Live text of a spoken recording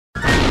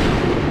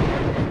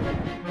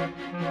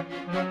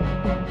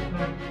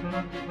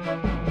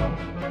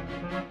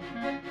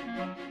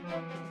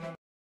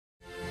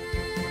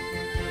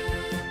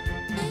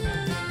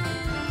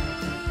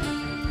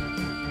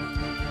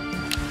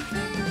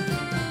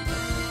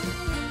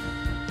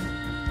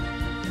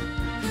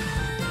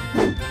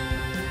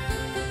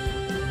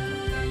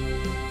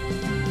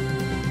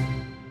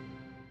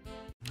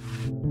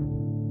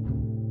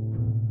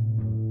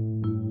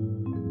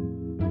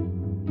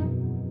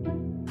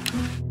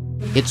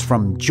It's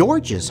from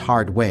George's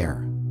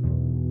Hardware.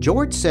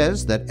 George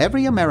says that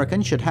every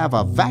American should have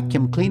a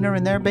vacuum cleaner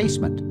in their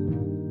basement.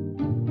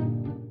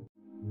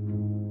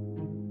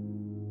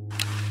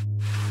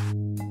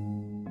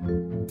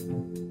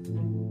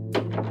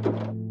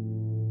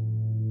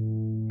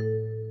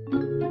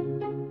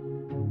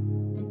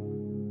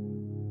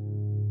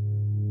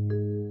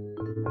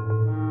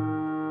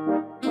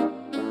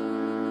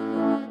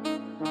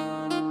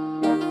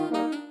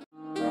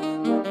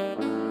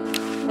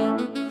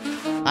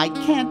 I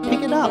can't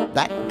pick it up.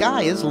 That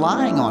guy is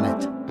lying on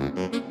it.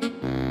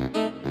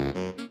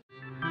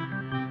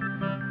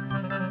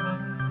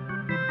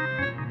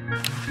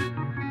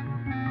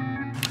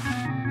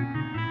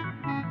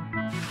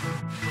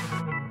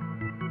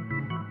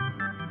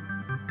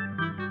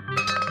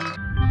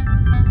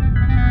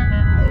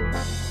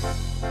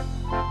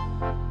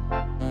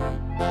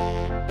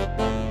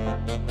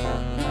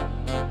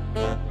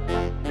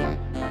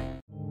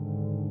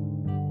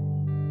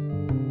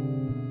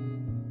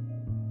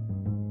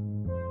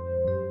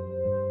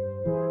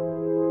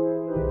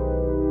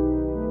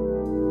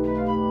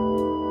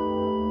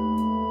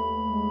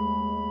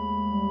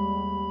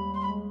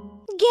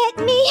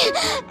 Get me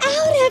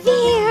out of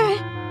here!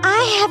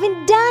 I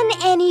haven't done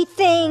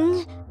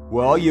anything.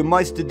 Well, you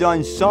must have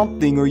done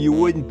something or you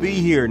wouldn't be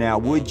here now,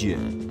 would you?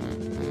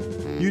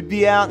 You'd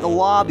be out in the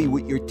lobby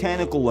with your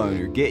tentacle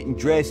owner getting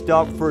dressed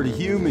up for the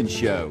human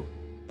show.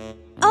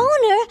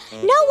 Owner?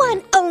 No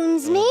one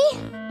owns me.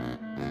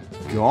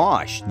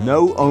 Gosh,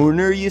 no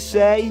owner, you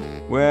say?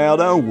 Well,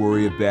 don't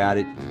worry about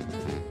it.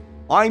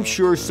 I'm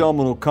sure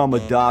someone will come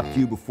adopt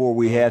you before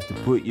we have to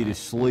put you to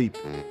sleep.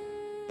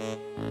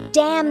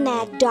 Damn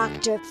that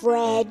Dr.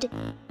 Fred.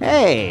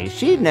 Hey,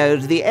 she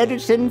knows the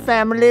Edison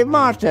family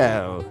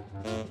motto.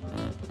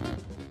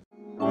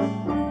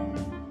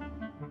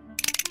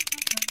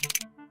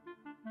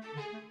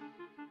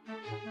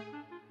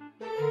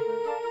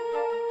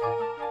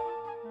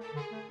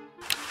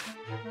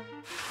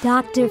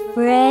 Dr.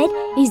 Fred,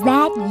 is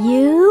that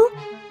you?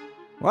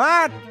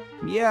 What?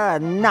 You're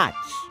nuts.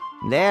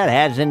 There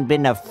hasn't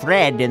been a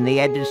Fred in the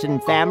Edison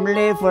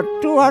family for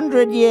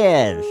 200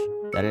 years.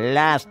 The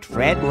last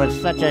Fred was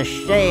such a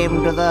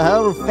shame to the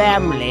whole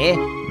family,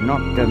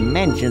 not to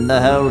mention the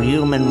whole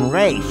human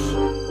race.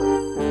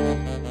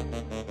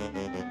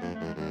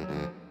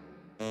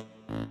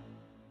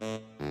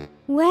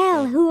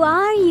 Well, who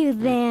are you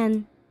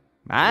then?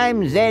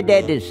 I'm Zed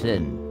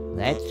Edison.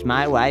 That's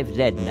my wife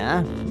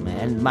Zedna,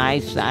 and my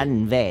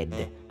son Ved.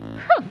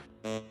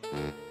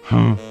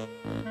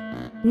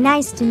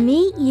 Nice to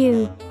meet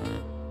you.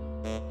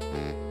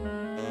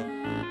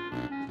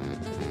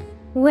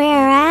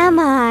 Where am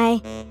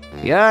I?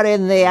 You're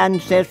in the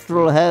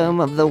ancestral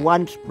home of the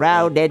once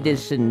proud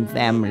Edison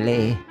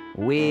family.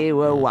 We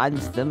were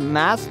once the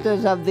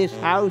masters of this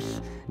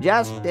house,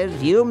 just as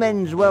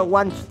humans were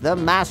once the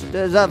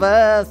masters of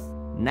Earth.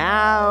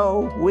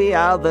 Now we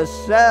are the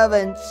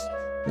servants,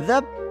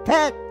 the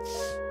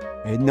pets.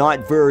 And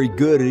not very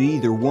good at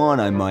either one,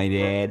 I might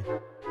add.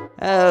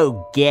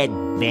 Oh, get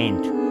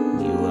bent,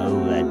 you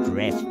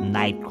overdressed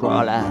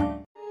nightcrawler.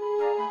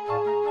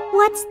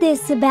 What's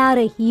this about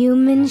a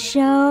human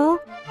show?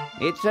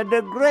 It's a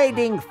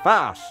degrading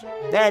farce.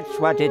 That's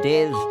what it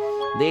is.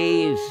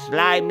 These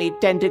slimy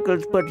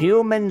tentacles put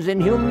humans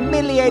in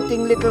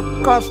humiliating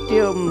little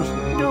costumes,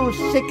 do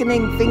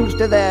sickening things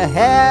to their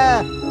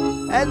hair,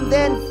 and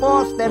then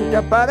force them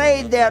to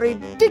parade their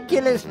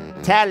ridiculous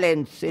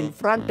talents in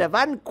front of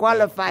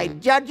unqualified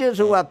judges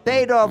who are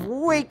paid off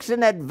weeks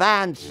in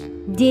advance.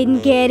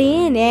 Didn't get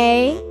in,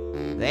 eh?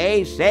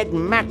 They said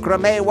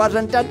macrame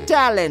wasn't a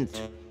talent.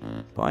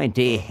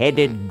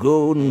 Pointy-headed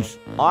goons.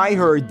 I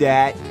heard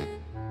that.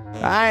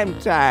 I'm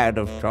tired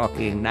of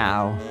talking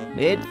now.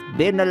 It's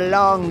been a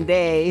long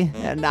day,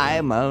 and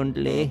I'm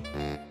only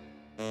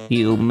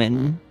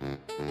human.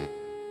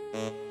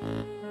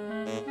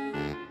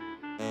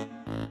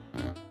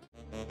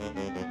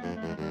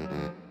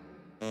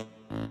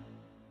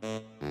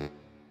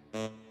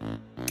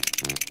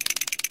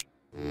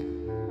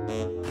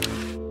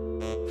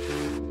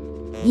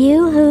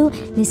 You who,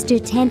 Mr.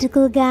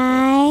 Tentacle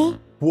Guy?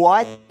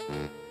 What?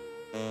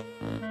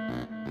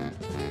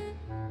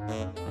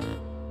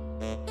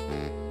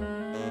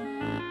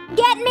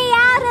 Get me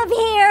out of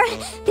here!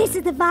 This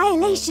is a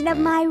violation of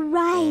my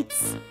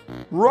rights.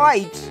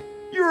 Rights?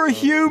 You're a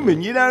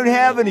human. You don't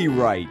have any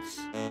rights.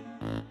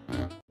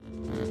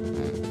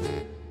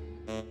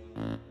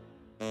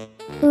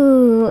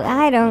 Ooh,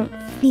 I don't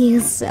feel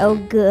so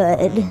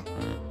good.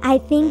 I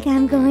think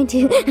I'm going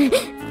to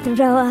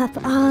throw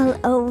up all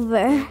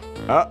over.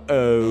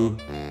 Uh-oh.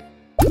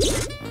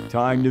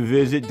 Time to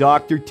visit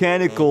Dr.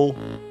 Tentacle.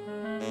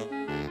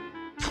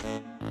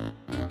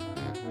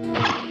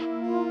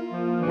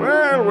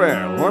 Well,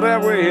 well, what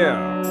have we here?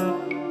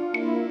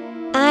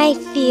 I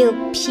feel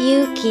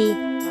pukey.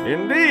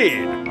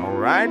 Indeed. All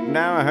right,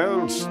 now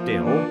hold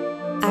still.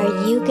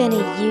 Are you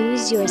gonna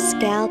use your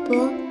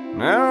scalpel?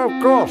 No,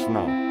 of course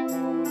not.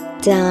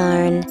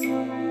 Darn.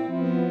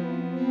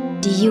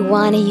 Do you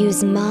want to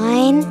use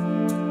mine?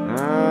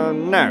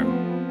 No.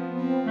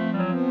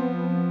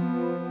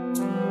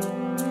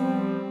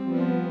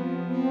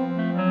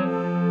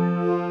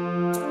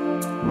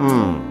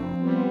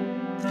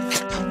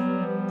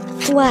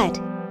 What?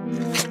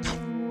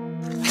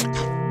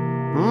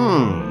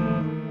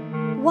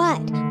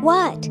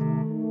 What?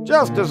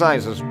 Just as I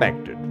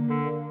suspected.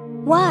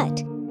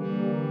 What?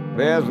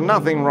 There's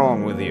nothing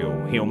wrong with you,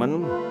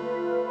 human.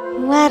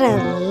 What a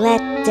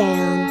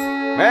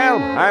letdown. Well,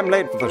 I'm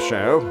late for the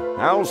show.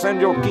 I'll send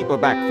your keeper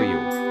back for you.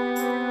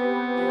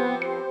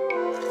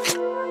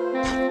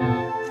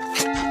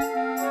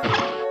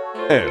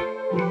 Oh.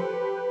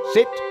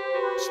 Sit.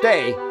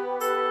 Stay.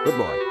 Good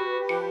boy.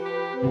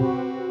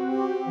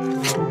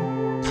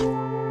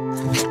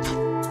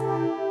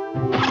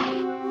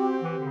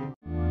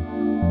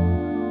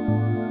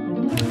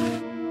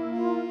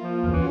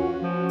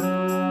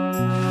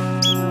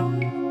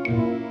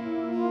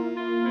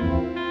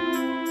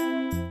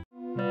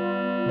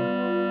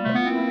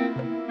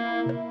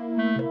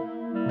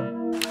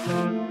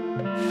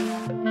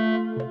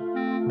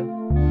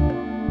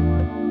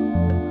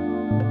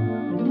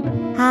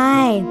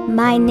 Hi,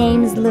 my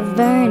name's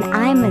Laverne.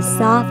 I'm a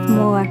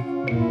sophomore.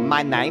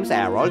 My name's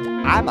Harold.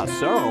 I'm a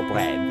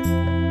thoroughbred.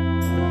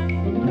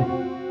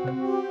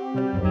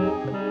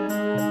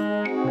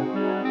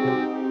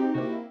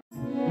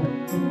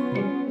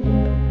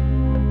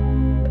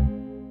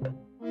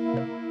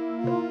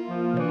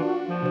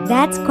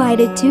 That's quite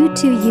a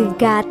tutu you've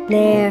got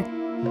there.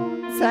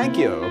 Thank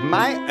you.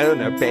 My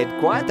owner paid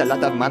quite a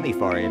lot of money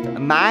for it.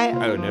 My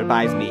owner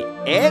buys me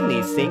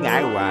anything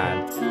I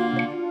want.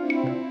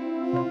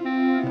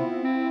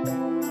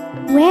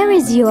 Where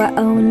is your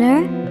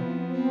owner?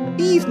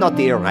 He's not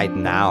here right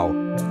now.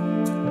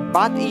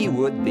 But he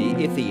would be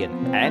if he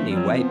in any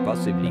way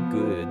possibly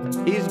could.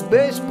 His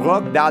bus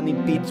broke down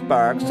in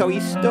Pittsburgh, so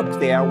he's stuck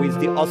there with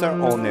the other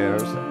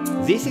owners.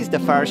 This is the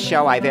first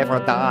show I've ever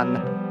done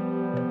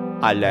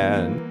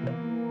alone.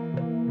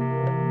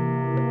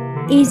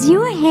 Is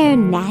your hair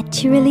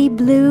naturally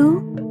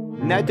blue?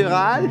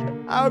 Natural?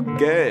 Oh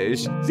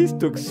gosh, this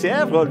took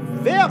several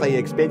very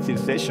expensive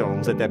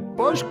sessions at a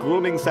posh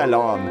grooming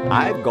salon.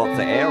 I've got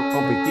the hair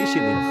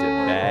competition in the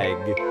bag.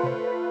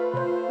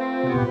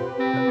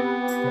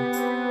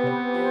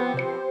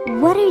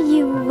 What are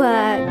you,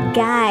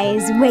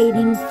 guys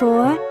waiting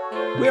for?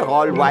 We're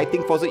all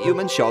waiting for the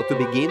human show to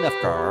begin, of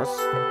course.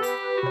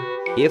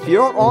 If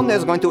your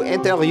owner's going to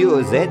enter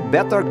you, they'd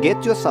better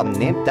get you some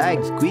name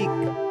tags quick.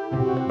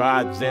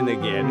 But then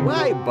again,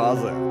 why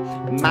bother?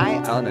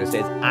 My owner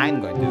says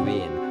I'm going to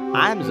win.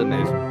 I'm the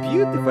most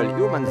beautiful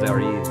human there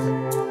is.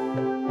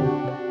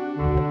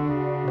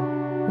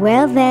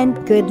 Well then,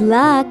 good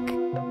luck.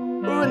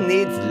 Who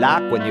needs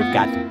luck when you've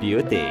got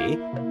beauty?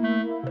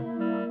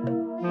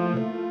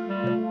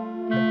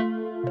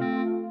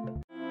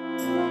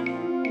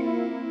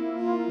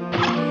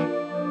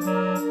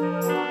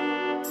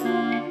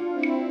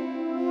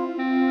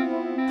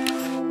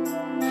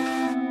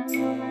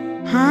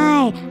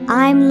 Hi,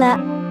 I'm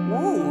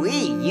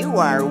Ooh-wee, you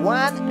are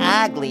one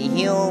ugly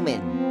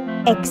human.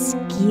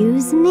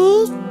 Excuse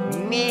me?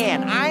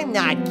 Man, I'm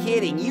not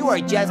kidding. You are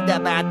just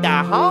about the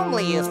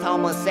homeliest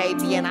Homo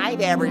sapien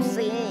I've ever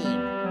seen.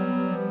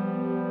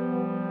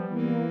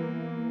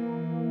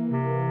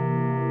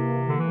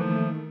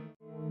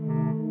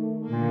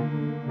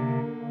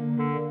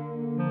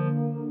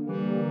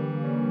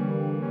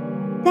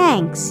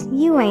 Thanks,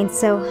 you ain't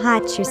so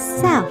hot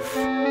yourself.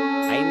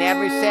 I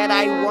never said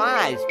I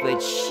was, but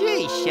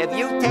sheesh, have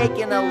you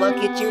taken a look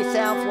at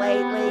yourself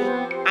lately?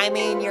 I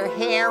mean, your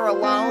hair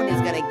alone is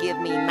gonna give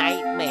me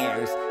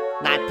nightmares.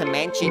 Not to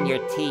mention your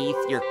teeth,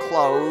 your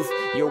clothes,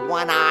 your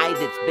one eye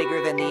that's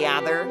bigger than the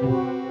other.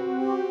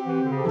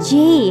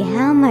 Gee,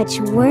 how much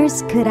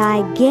worse could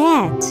I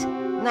get?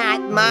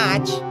 Not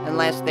much,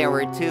 unless there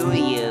were two of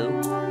you.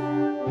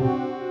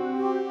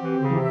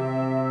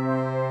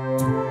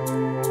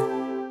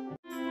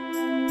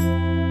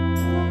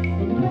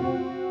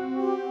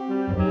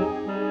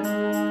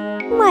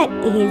 What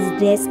is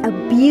this, a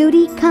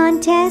beauty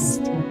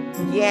contest?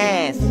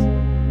 Yes.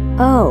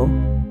 Oh.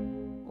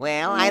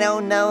 Well, I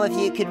don't know if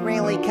you could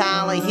really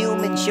call a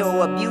human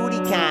show a beauty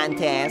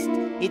contest.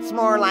 It's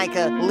more like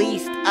a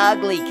least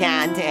ugly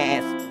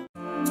contest.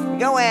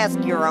 Go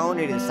ask your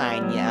owner to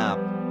sign you up.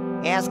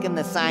 Ask him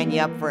to sign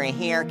you up for a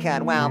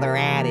haircut while they're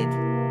at it.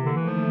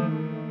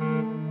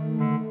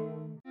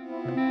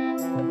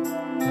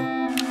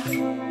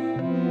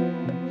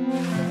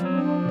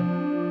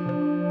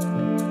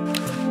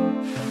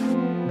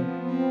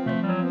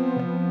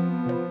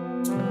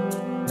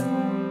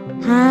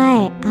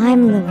 Hi,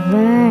 I'm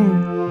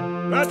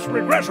Laverne. That's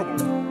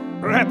regrettable.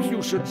 Perhaps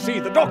you should see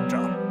the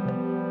doctor.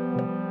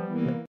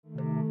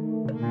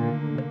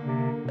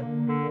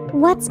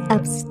 What's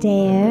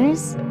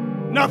upstairs?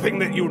 Nothing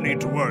that you need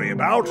to worry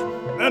about.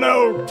 An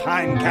old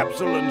time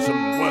capsule and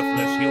some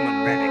worthless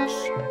human relics.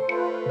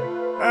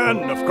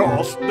 And, of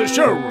course, the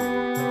showroom.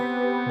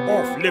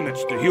 Off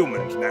limits to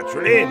humans,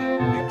 naturally,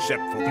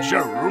 except for the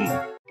showroom.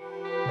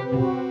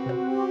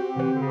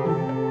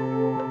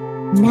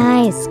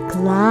 Nice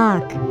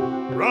clock.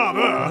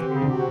 Rather.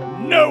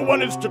 No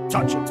one is to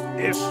touch it,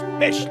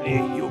 especially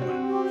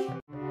humans.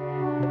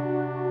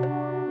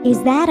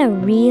 Is that a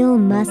real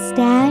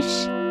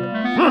mustache?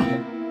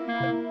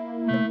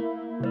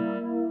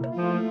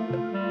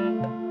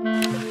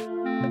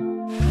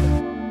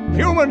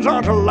 Humans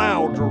aren't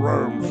allowed to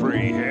roam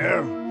free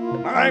here.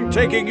 I'm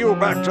taking you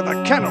back to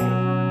the kennel.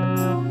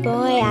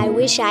 Boy, I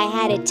wish I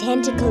had a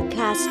tentacle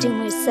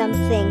costume or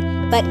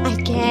something, but I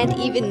can't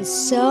even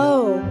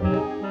sew.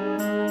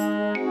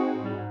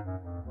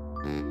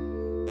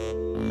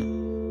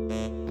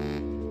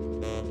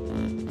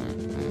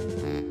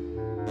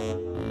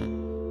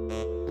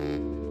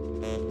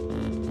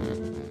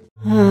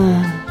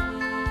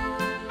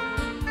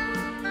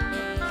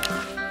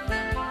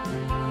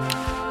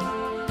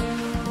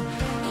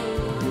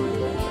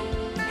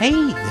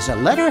 Hey, there's a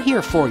letter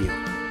here for you.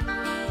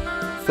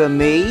 For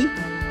me?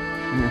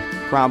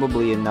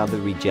 Probably another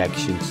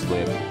rejection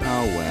slip.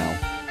 Oh well.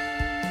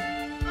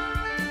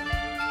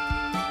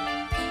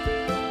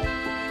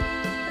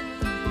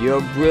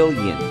 You're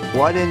brilliant.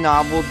 What a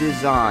novel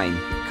design.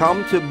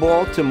 Come to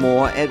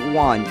Baltimore at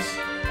once.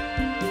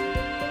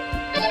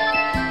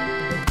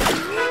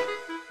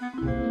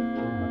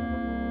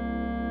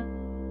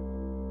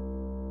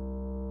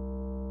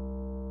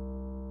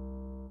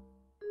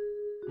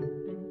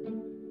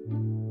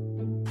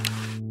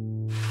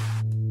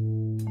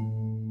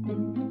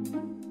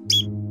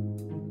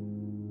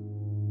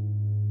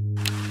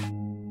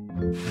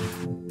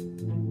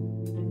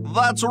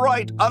 That's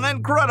right, an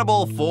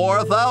incredible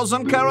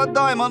 4,000-carat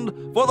diamond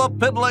for the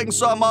piddling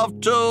sum of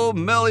 $2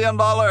 million.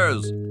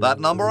 That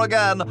number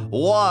again,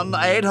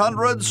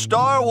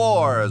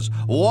 1-800-STAR-WARS.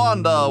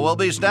 Wanda will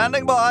be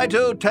standing by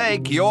to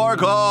take your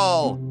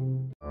call.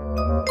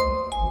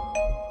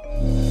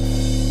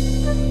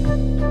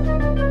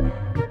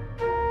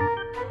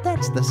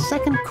 That's the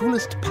second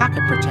coolest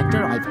pocket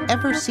protector I've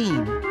ever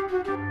seen.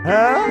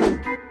 Huh?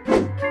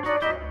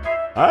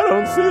 I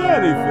don't see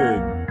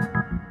anything.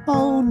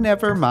 Oh,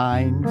 never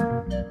mind.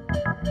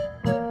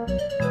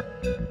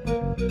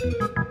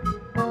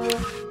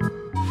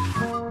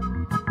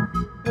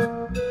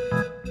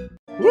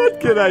 What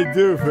can I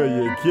do for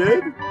you,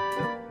 kid?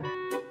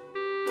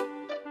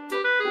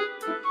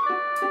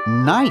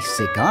 Nice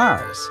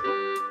cigars.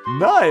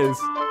 Nice.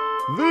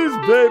 These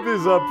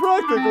babies are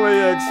practically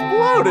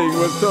exploding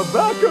with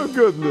tobacco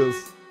goodness.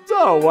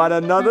 So, want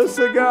another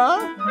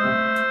cigar?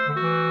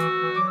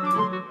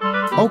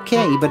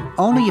 Okay, but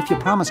only if you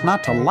promise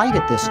not to light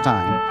it this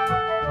time.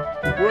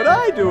 Would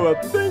I do a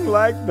thing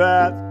like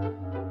that?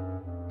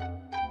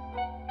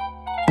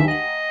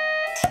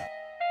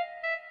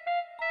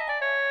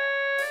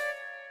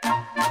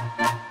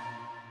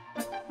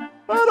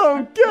 I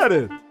don't get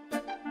it.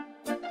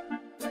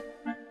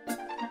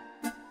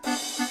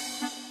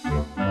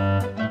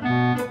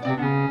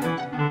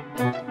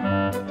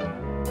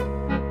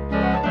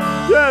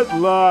 Get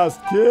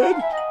lost, kid.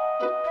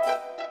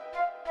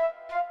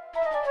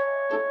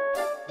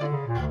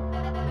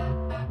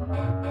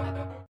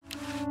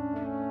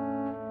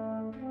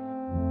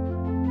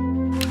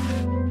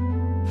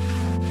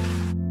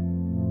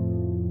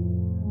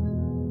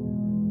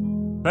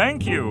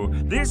 Thank you.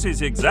 This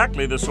is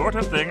exactly the sort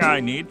of thing I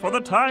need for the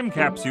time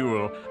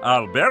capsule.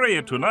 I'll bury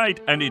it tonight,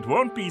 and it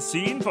won't be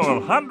seen for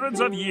hundreds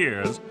of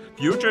years.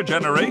 Future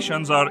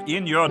generations are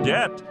in your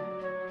debt.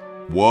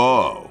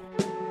 Whoa.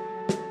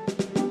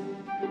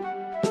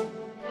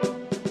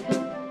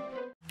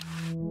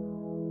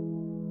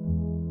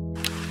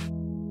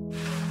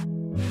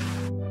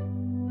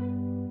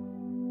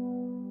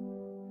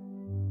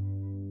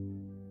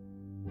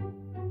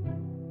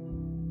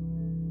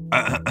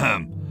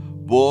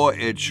 Boy,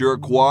 it's sure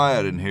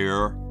quiet in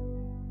here.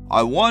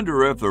 I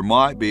wonder if there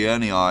might be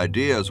any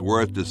ideas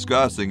worth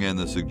discussing in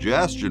the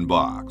suggestion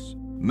box.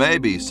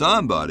 Maybe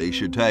somebody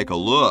should take a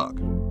look.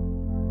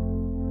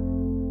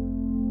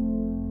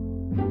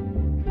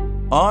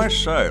 I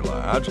say,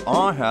 lads,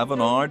 I have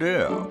an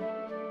idea.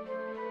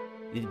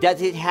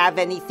 Does it have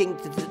anything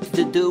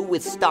to do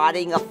with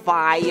starting a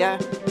fire?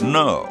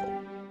 No.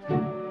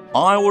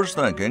 I was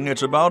thinking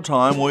it's about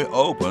time we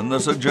open the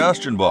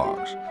suggestion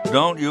box.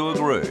 Don't you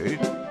agree?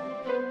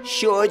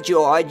 Sure,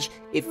 George,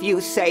 if you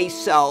say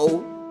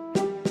so.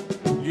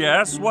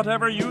 Yes,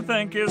 whatever you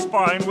think is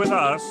fine with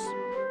us.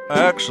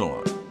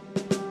 Excellent.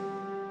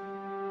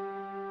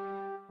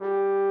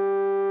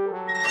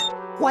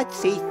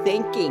 What's he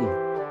thinking?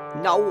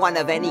 No one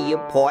of any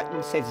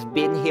importance has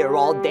been here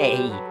all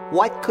day.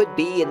 What could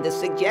be in the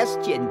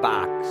suggestion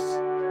box?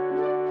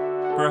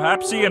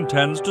 Perhaps he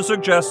intends to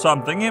suggest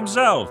something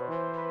himself.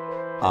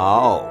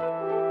 Oh.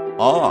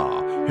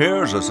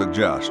 Here's a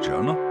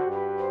suggestion.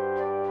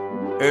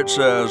 It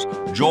says,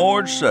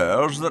 George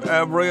says that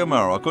every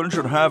American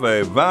should have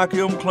a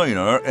vacuum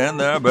cleaner in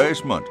their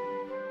basement.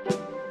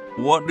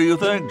 What do you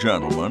think,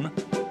 gentlemen?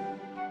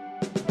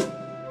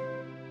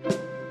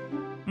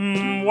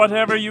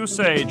 Whatever you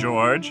say,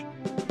 George.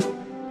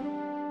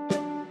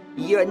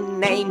 Your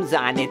name's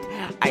on it.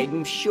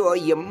 I'm sure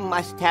you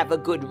must have a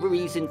good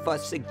reason for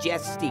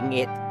suggesting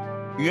it.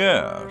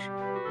 Yes.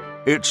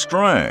 It's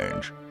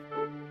strange.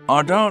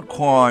 I don't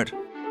quite...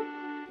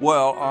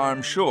 Well,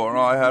 I'm sure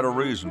I had a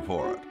reason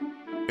for it.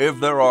 If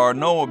there are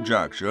no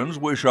objections,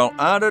 we shall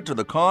add it to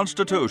the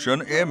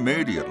Constitution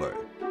immediately.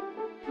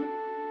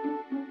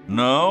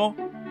 No?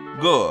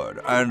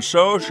 Good, and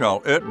so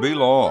shall it be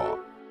law.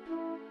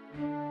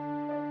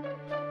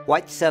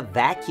 What's a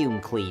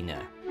vacuum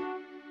cleaner?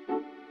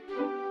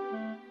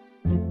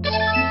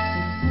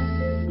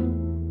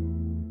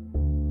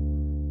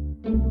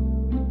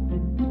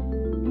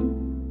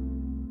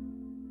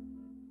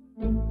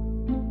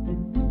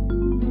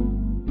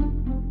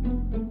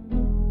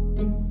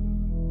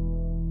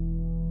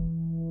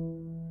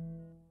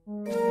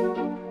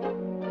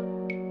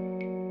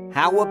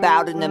 How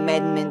about an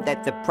amendment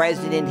that the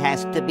president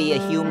has to be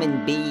a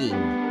human being?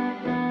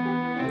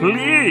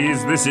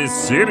 Please, this is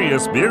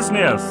serious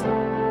business.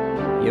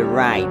 You're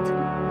right.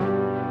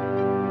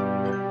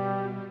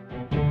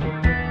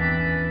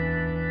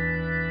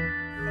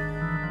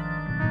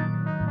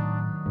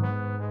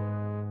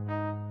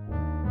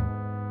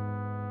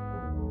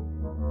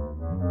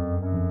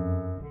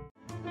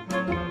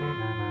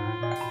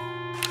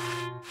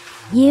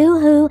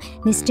 Yoo-hoo,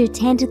 Mr.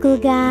 Tentacle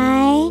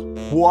Guy.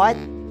 What?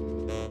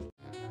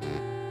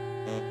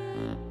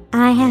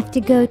 I have to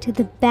go to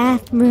the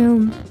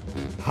bathroom.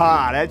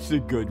 Ha, that's a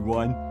good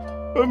one.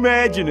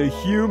 Imagine a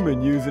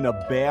human using a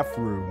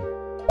bathroom.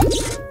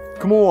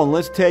 Come on,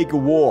 let's take a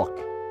walk.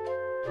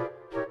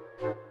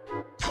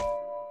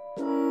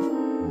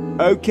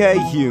 Okay,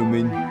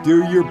 human,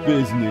 do your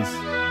business.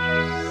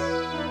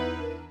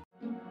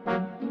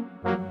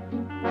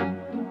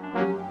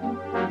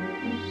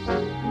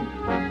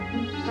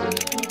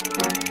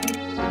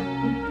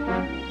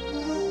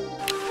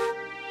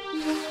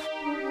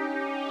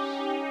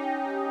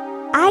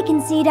 I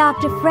can see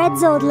Dr.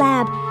 Fred's old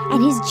lab,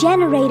 and his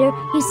generator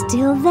is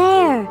still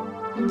there.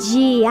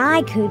 Gee,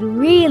 I could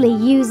really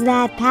use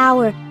that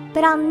power,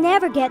 but I'll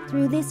never get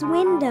through this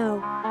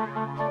window.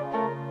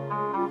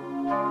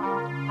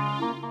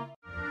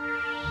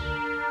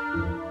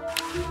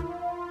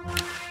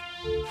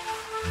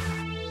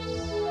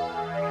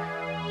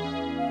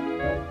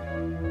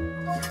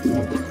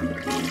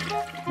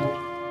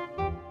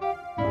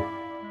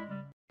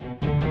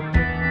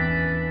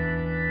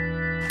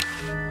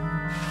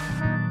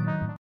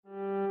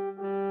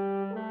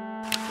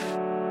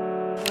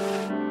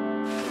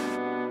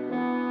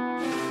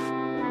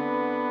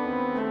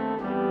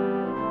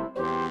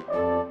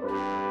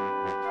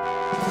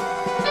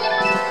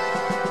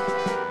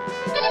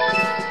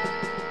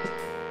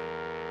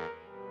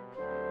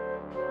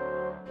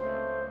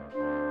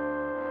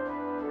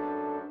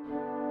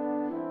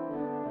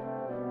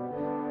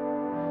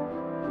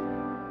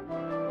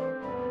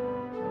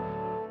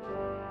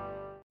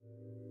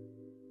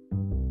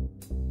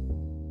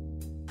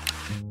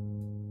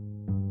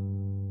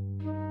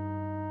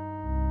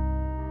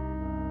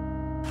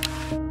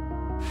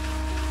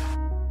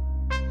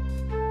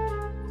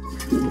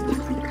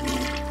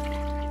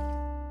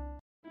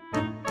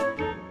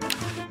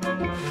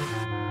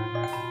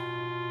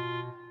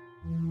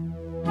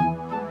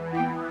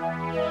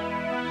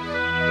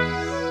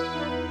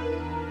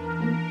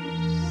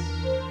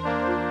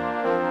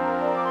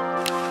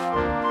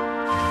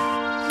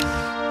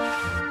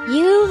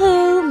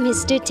 Yoo-hoo,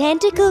 Mr.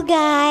 Tentacle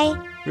Guy.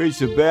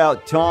 It's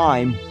about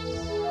time.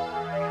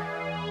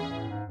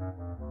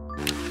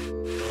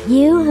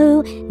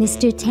 Yoo-hoo,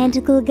 Mr.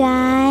 Tentacle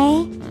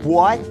Guy.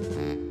 What?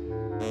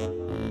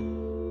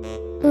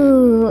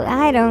 Ooh,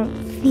 I don't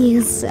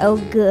feel so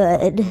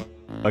good.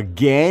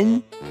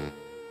 Again?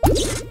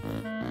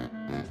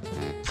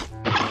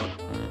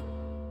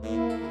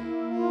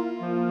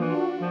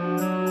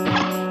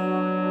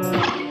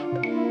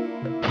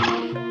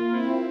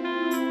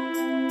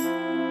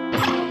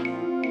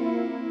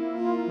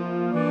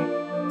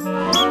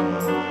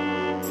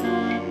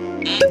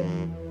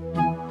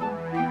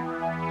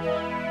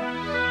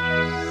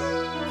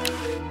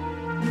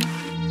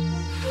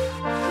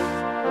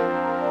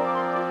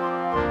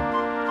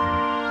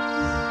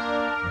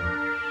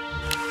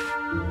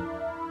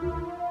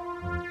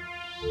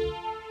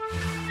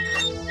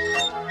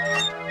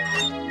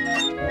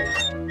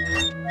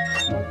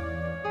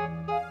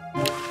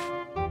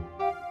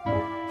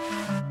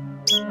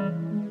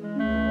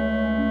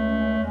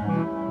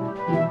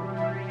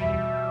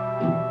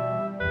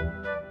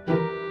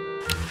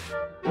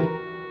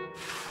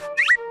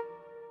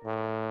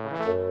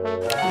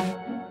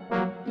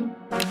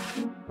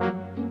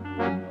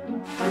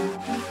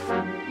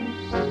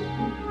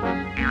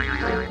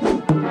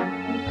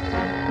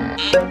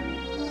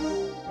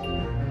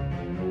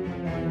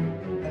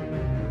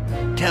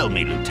 Tell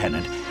me,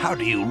 Lieutenant, how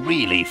do you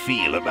really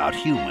feel about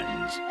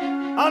humans?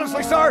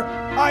 Honestly, sir,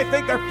 I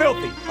think they're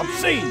filthy,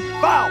 obscene,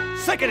 foul,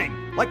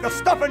 sickening. Like the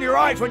stuff in your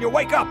eyes when you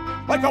wake up.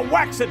 Like the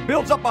wax that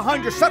builds up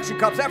behind your suction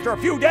cups after a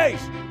few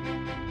days.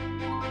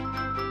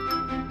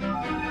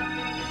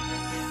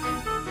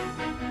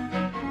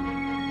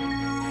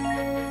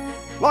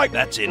 Like...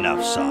 That's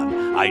enough, son.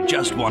 I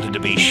just wanted to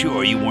be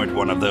sure you weren't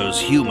one of those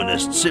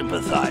humanist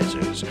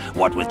sympathizers.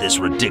 What with this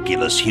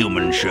ridiculous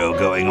human show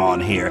going on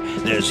here,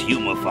 there's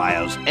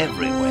humophiles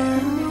everywhere.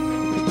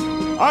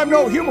 I'm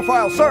no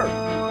humophile, sir.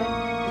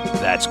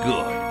 That's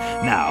good.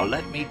 Now,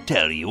 let me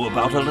tell you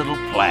about a little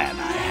plan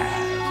I have.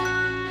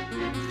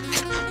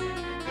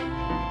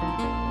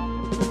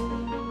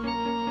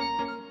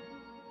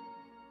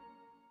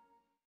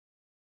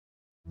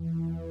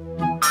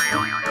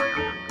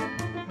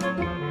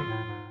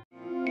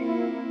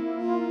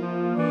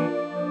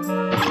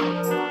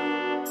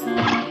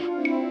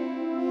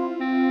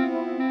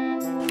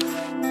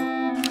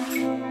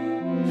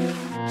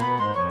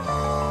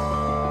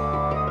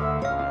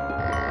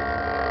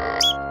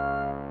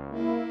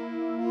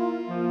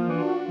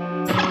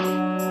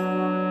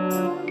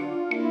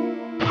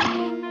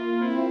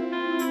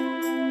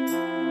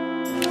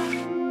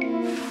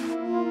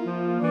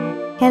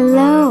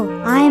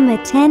 Hello, I'm a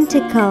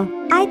tentacle.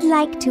 I'd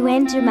like to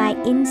enter my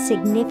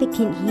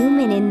insignificant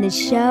human in the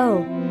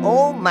show.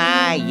 Oh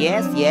my,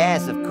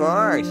 yes, of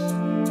course.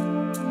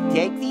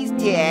 Take these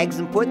tags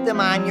and put them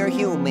on your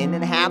human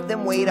and have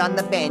them wait on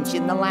the bench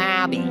in the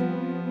lobby.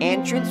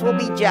 Entrance will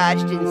be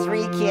judged in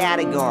 3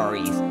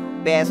 categories: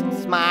 best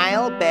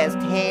smile, best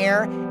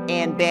hair,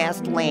 and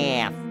best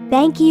laugh.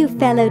 Thank you,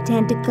 fellow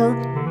tentacle.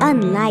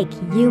 Unlike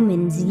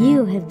humans,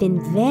 you have been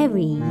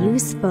very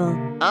useful.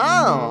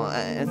 Oh,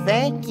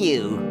 thank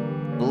you.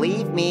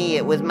 Believe me,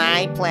 it was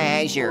my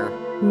pleasure.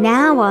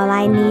 Now all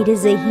I need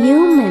is a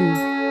human.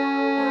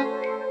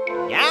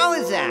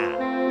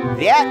 Yowza!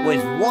 That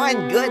was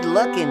one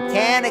good-looking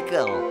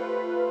tentacle.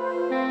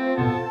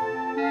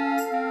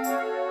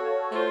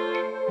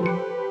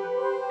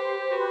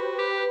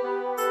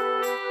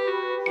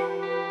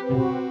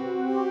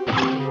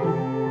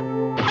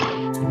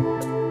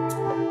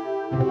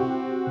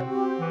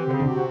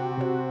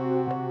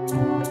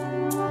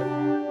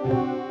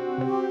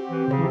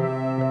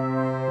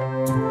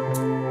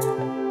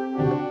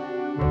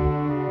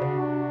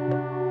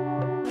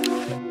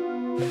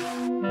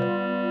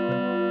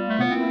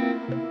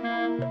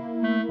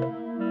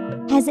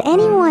 Has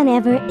anyone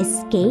ever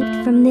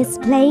escaped from this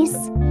place?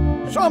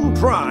 Some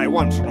try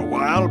once in a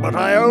while, but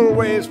I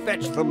always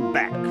fetch them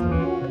back.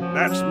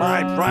 That's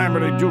my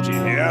primary duty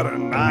here,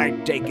 and I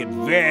take it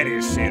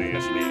very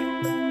seriously.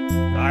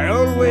 I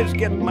always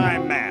get my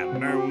man,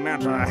 no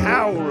matter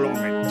how long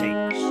it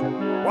takes.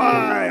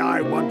 Why,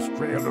 I once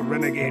trailed a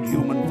renegade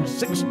human for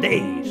 6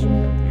 days. He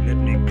led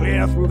me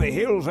clear through the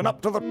hills and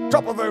up to the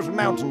top of those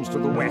mountains to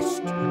the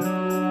west.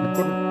 You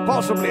couldn't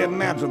possibly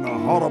imagine the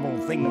horrible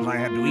things I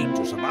had to eat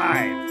to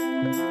survive.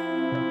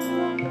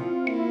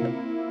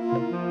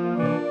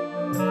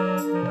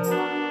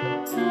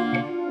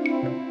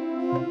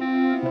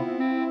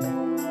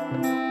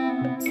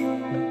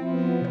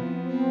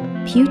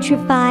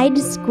 Putrefied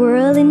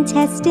squirrel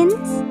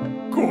intestines?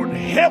 Good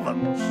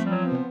heavens!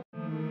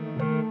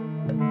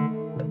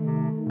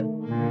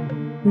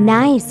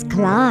 Nice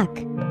clock.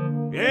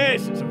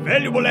 Yes, it's a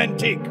valuable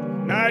antique.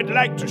 I'd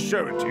like to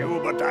show it to you,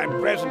 but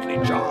I'm presently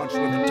charged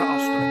with the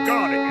task of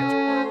guarding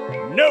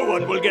it. No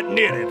one will get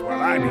near it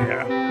while I'm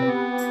here.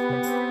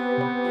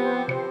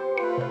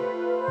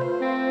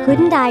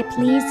 Couldn't I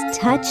please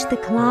touch the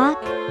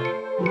clock?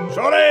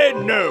 Sorry,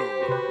 no.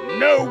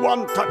 No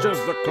one touches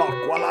the clock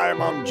while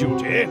I'm on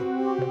duty.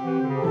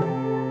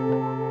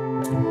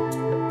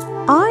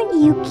 Aren't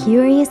you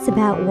curious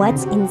about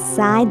what's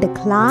inside the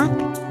clock?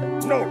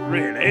 Not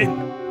really.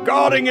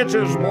 Guarding it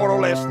is more or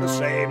less the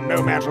same,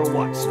 no matter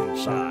what's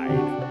inside.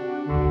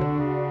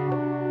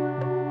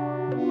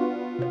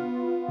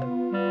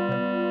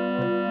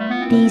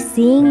 Be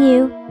seeing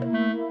you.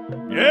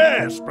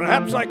 Yes,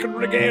 perhaps I can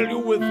regale you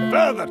with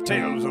further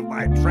tales of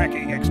my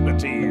tracking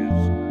expertise.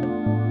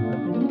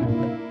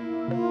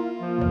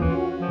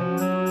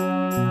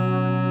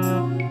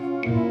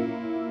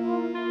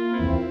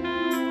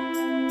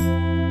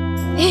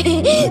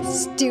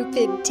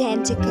 Stupid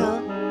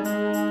tentacle.